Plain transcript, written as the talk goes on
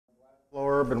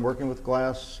blower. Been working with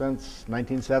glass since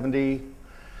 1970.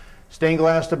 Stained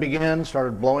glass to begin,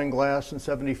 started blowing glass in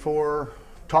 74.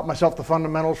 Taught myself the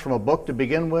fundamentals from a book to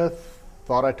begin with.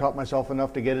 Thought I taught myself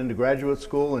enough to get into graduate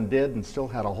school and did, and still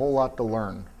had a whole lot to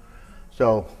learn.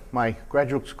 So my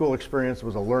graduate school experience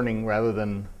was a learning rather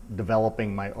than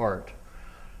developing my art.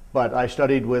 But I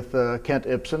studied with Kent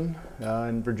Ibsen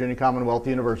in Virginia Commonwealth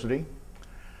University,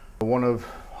 one of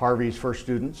Harvey's first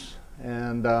students.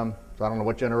 And so I don't know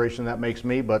what generation that makes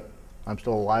me, but I'm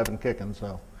still alive and kicking.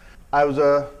 So I was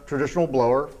a traditional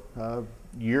blower,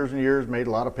 years and years, made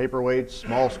a lot of paperweights,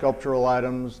 small sculptural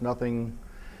items, nothing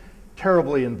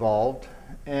terribly involved,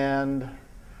 and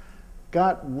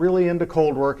got really into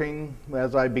cold working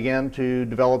as I began to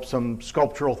develop some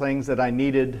sculptural things that I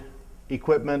needed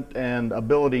equipment and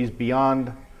abilities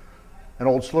beyond an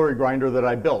old slurry grinder that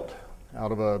I built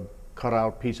out of a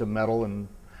cutout piece of metal. And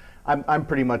I'm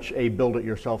pretty much a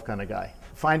build-it-yourself kind of guy.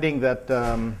 Finding that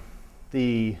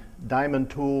the diamond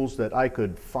tools that I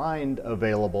could find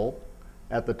available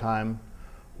at the time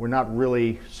were not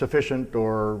really sufficient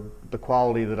or the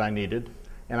quality that I needed.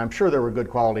 And I'm sure there were good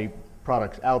quality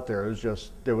products out there. It was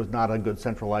just there was not a good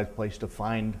centralized place to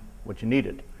find what you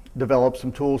needed. Developed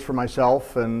some tools for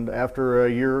myself, and after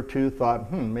a year or two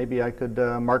thought, maybe I could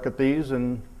market these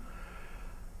and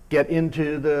get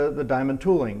into the diamond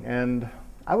tooling. And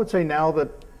I would say now that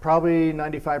probably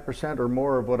 95% or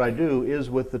more of what I do is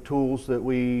with the tools that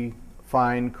we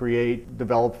find, create,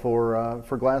 develop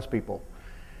for glass people.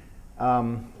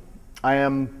 I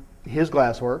am his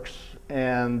Glassworks,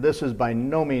 and this is by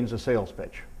no means a sales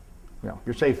pitch.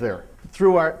 You're safe there.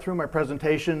 Through my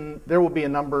presentation, there will be a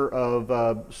number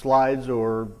of slides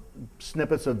or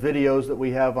snippets of videos that we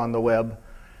have on the web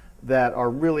that are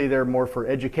really there more for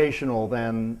educational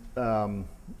than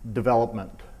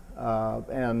development.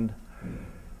 And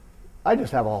I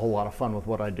just have a whole lot of fun with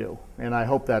what I do, and I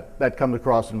hope that comes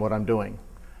across in what I'm doing.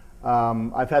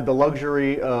 I've had the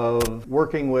luxury of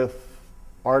working with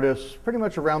artists pretty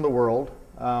much around the world.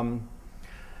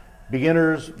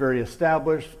 Beginners, very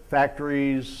established,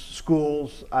 factories,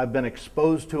 schools. I've been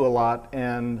exposed to a lot,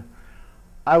 and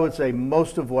I would say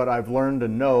most of what I've learned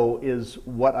and know is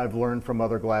what I've learned from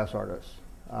other glass artists.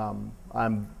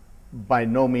 I'm by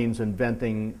no means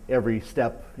inventing every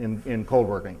step in cold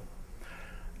working.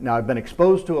 Now, I've been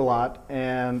exposed to a lot,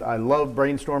 and I love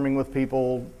brainstorming with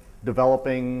people,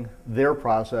 developing their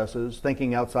processes,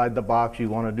 thinking outside the box. You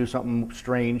want to do something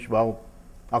strange, well,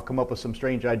 I'll come up with some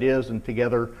strange ideas, and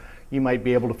together you might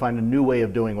be able to find a new way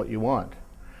of doing what you want.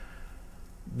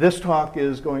 This talk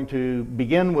is going to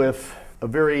begin with a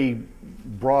very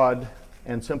broad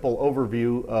and simple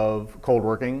overview of cold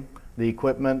working, the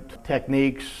equipment,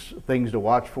 techniques, things to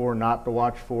watch for, not to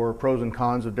watch for, pros and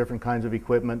cons of different kinds of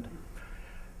equipment.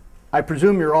 I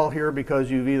presume you're all here because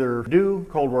you either do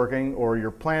cold working, or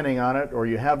you're planning on it, or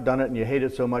you have done it and you hate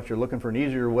it so much you're looking for an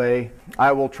easier way.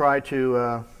 I will try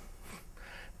to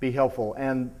be helpful.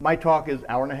 And my talk is an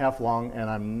hour and a half long, and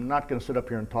I'm not going to sit up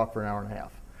here and talk for an hour and a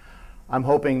half. I'm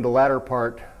hoping the latter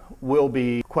part will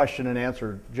be question and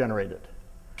answer generated.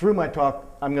 Through my talk,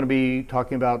 I'm going to be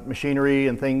talking about machinery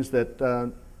and things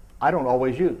that I don't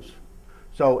always use.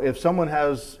 So if someone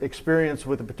has experience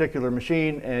with a particular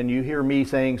machine and you hear me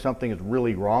saying something is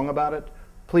really wrong about it,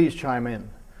 please chime in.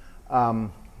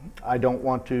 I don't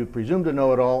want to presume to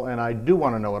know it all, and I do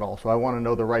want to know it all, so I want to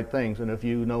know the right things. And if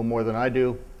you know more than I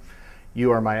do,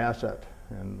 you are my asset,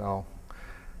 and I'll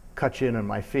cut you in on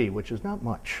my fee, which is not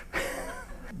much.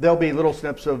 There'll be little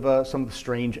snips of some of the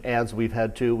strange ads we've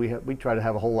had too. We try to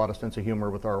have a whole lot of sense of humor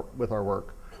with our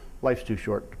work. Life's too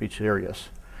short to be serious.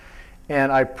 And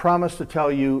I promise to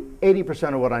tell you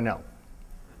 80% of what I know,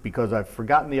 because I've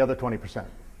forgotten the other 20%.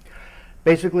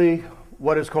 Basically,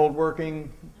 what is cold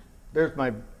working? There's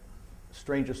my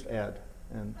strangest ad,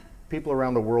 and people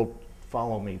around the world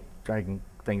follow me dragging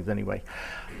things anyway.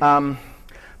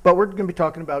 But we're going to be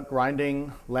talking about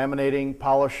grinding, laminating,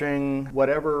 polishing,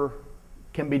 whatever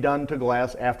can be done to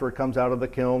glass after it comes out of the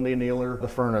kiln, the annealer, the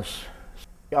furnace.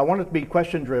 I want it to be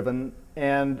question driven,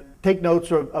 and take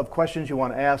notes of questions you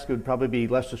want to ask. It would probably be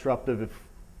less disruptive if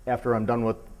after I'm done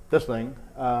with this thing,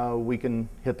 we can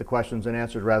hit the questions and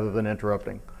answers rather than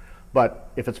interrupting. But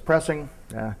if it's pressing,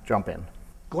 jump in.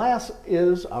 Glass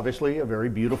is obviously a very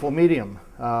beautiful medium.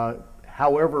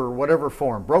 However, whatever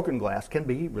form, broken glass can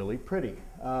be really pretty.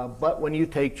 But when you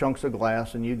take chunks of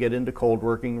glass and you get into cold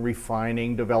working,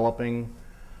 refining, developing,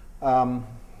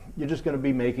 you're just going to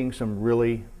be making some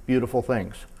really beautiful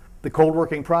things. The cold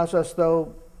working process,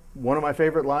 though, one of my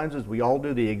favorite lines is we all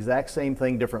do the exact same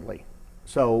thing differently.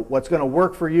 So what's going to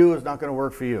work for you is not going to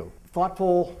work for you.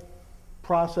 Thoughtful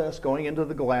process going into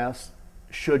the glass,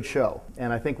 should show.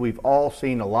 And I think we've all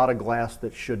seen a lot of glass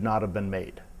that should not have been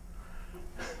made.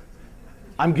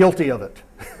 I'm guilty of it.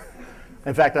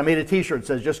 In fact, I made a t-shirt that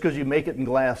says, just because you make it in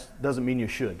glass doesn't mean you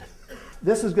should.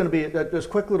 This is going to be this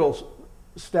quick little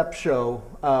step show,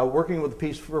 working with a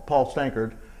piece for Paul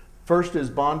Stankard. First is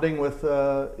bonding with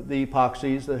the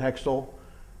epoxies, the Hextol.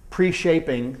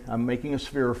 Pre-shaping, I'm making a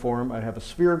sphere form. I have a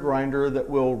sphere grinder that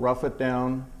will rough it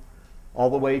down all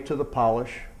the way to the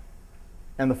polish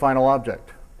and the final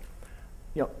object.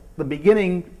 You know, the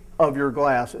beginning of your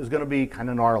glass is going to be kind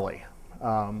of gnarly.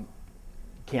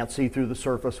 Can't see through the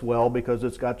surface well because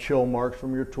it's got chill marks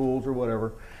from your tools or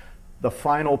whatever. The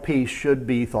final piece should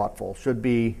be thoughtful, should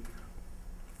be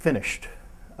finished.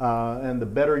 And the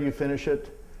better you finish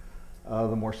it,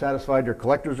 the more satisfied your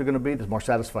collectors are going to be, the more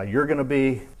satisfied you're going to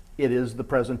be. It is the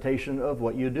presentation of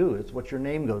what you do. It's what your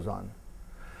name goes on.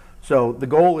 So the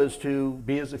goal is to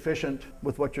be as efficient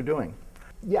with what you're doing.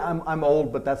 Yeah, I'm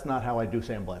old, but that's not how I do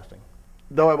sandblasting.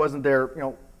 Though I wasn't there, you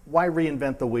know, why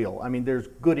reinvent the wheel? I mean, there's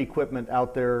good equipment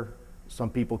out there. Some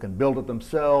people can build it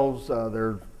themselves. There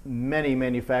are many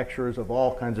manufacturers of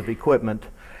all kinds of equipment.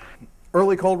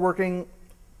 Early cold working,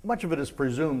 much of it is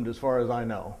presumed as far as I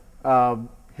know.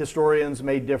 Historians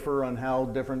may differ on how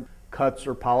different cuts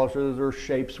or polishes or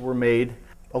shapes were made.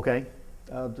 Okay,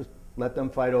 just let them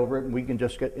fight over it and we can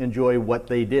just enjoy what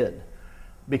they did.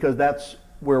 Because that's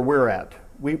where we're at.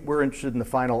 We're interested in the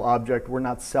final object. We're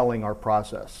not selling our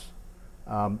process.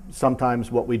 Sometimes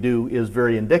what we do is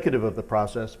very indicative of the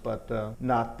process, but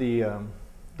not the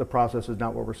process is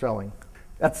not what we're selling.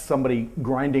 That's somebody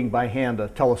grinding by hand a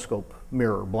telescope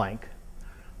mirror blank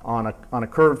on a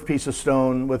curved piece of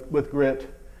stone with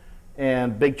grit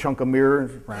and big chunk of mirror,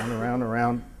 round and round and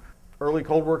round. Early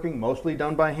cold working, mostly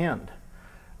done by hand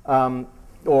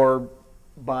or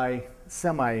by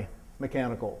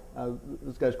semi-mechanical.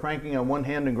 This guy's cranking on one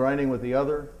hand and grinding with the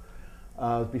other.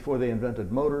 Before they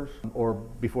invented motors or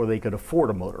before they could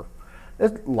afford a motor.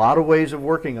 There's a lot of ways of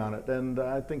working on it, and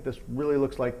I think this really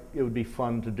looks like it would be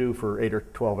fun to do for 8 or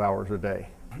 12 hours a day.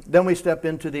 Then we step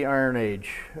into the Iron Age.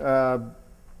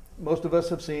 Most of us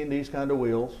have seen these kind of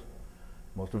wheels.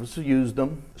 Most of us have used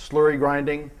them. Slurry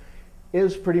grinding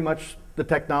is pretty much the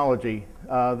technology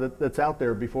that's out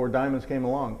there before diamonds came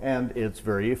along, and it's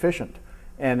very efficient.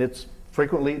 And it's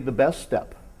frequently the best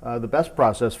step, the best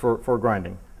process for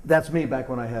grinding. That's me back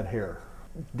when I had hair.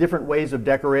 Different ways of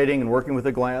decorating and working with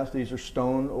the glass. These are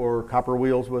stone or copper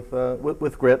wheels with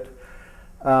grit.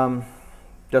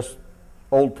 Just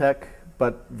old tech,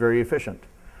 but very efficient.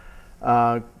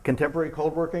 Contemporary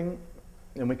cold working,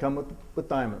 and we come with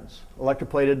diamonds.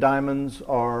 Electroplated diamonds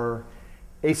are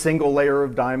a single layer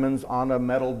of diamonds on a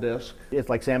metal disc. It's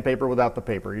like sandpaper without the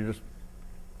paper. You just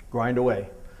grind away.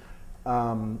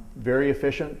 Very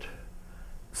efficient.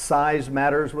 Size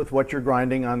matters with what you're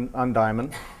grinding on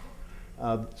diamond.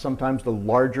 Sometimes the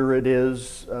larger it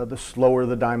is, the slower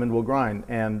the diamond will grind,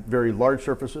 and very large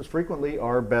surfaces frequently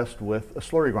are best with a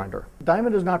slurry grinder.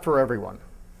 Diamond is not for everyone.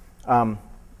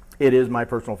 It is my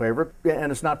personal favorite,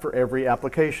 and it's not for every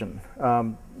application.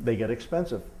 They get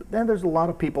expensive. But then there's a lot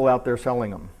of people out there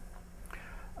selling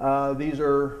them. These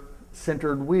are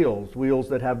sintered wheels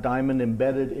that have diamond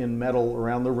embedded in metal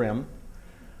around the rim.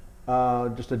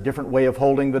 Just a different way of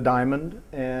holding the diamond,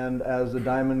 and as the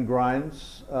diamond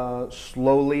grinds,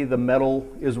 slowly the metal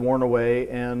is worn away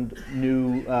and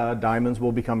new diamonds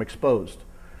will become exposed.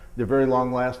 They're very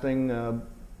long lasting,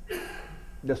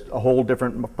 just a whole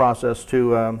different process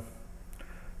to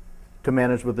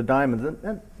manage with the diamonds.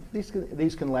 And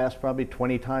these can last probably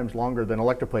 20 times longer than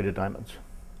electroplated diamonds.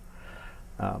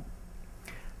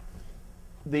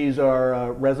 These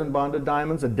are resin bonded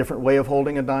diamonds, a different way of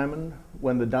holding a diamond.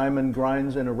 When the diamond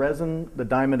grinds in a resin, the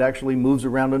diamond actually moves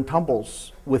around and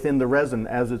tumbles within the resin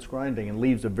as it's grinding and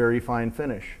leaves a very fine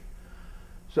finish.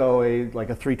 So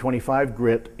like a 325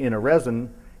 grit in a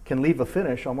resin can leave a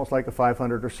finish almost like a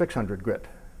 500 or 600 grit.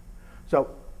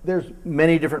 So there's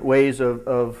many different ways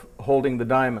of holding the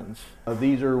diamonds.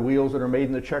 These are wheels that are made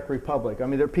in the Czech Republic. I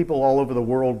mean, there are people all over the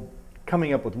world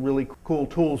coming up with really cool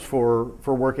tools for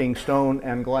working stone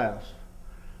and glass.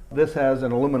 This has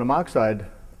an aluminum oxide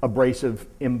abrasive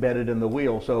embedded in the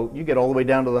wheel, so you get all the way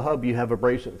down to the hub, you have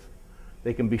abrasive.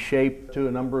 They can be shaped to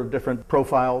a number of different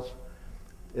profiles.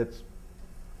 It's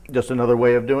just another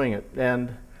way of doing it.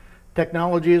 And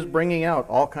technology is bringing out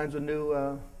all kinds of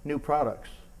new products.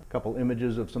 A couple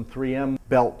images of some 3M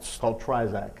belts called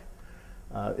Trizac.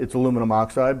 It's aluminum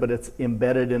oxide, but it's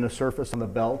embedded in a surface on the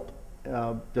belt.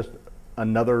 Just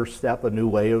another step, a new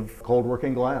way of cold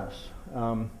working glass.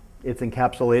 It's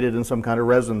encapsulated in some kind of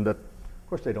resin that, of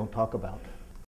course, they don't talk about.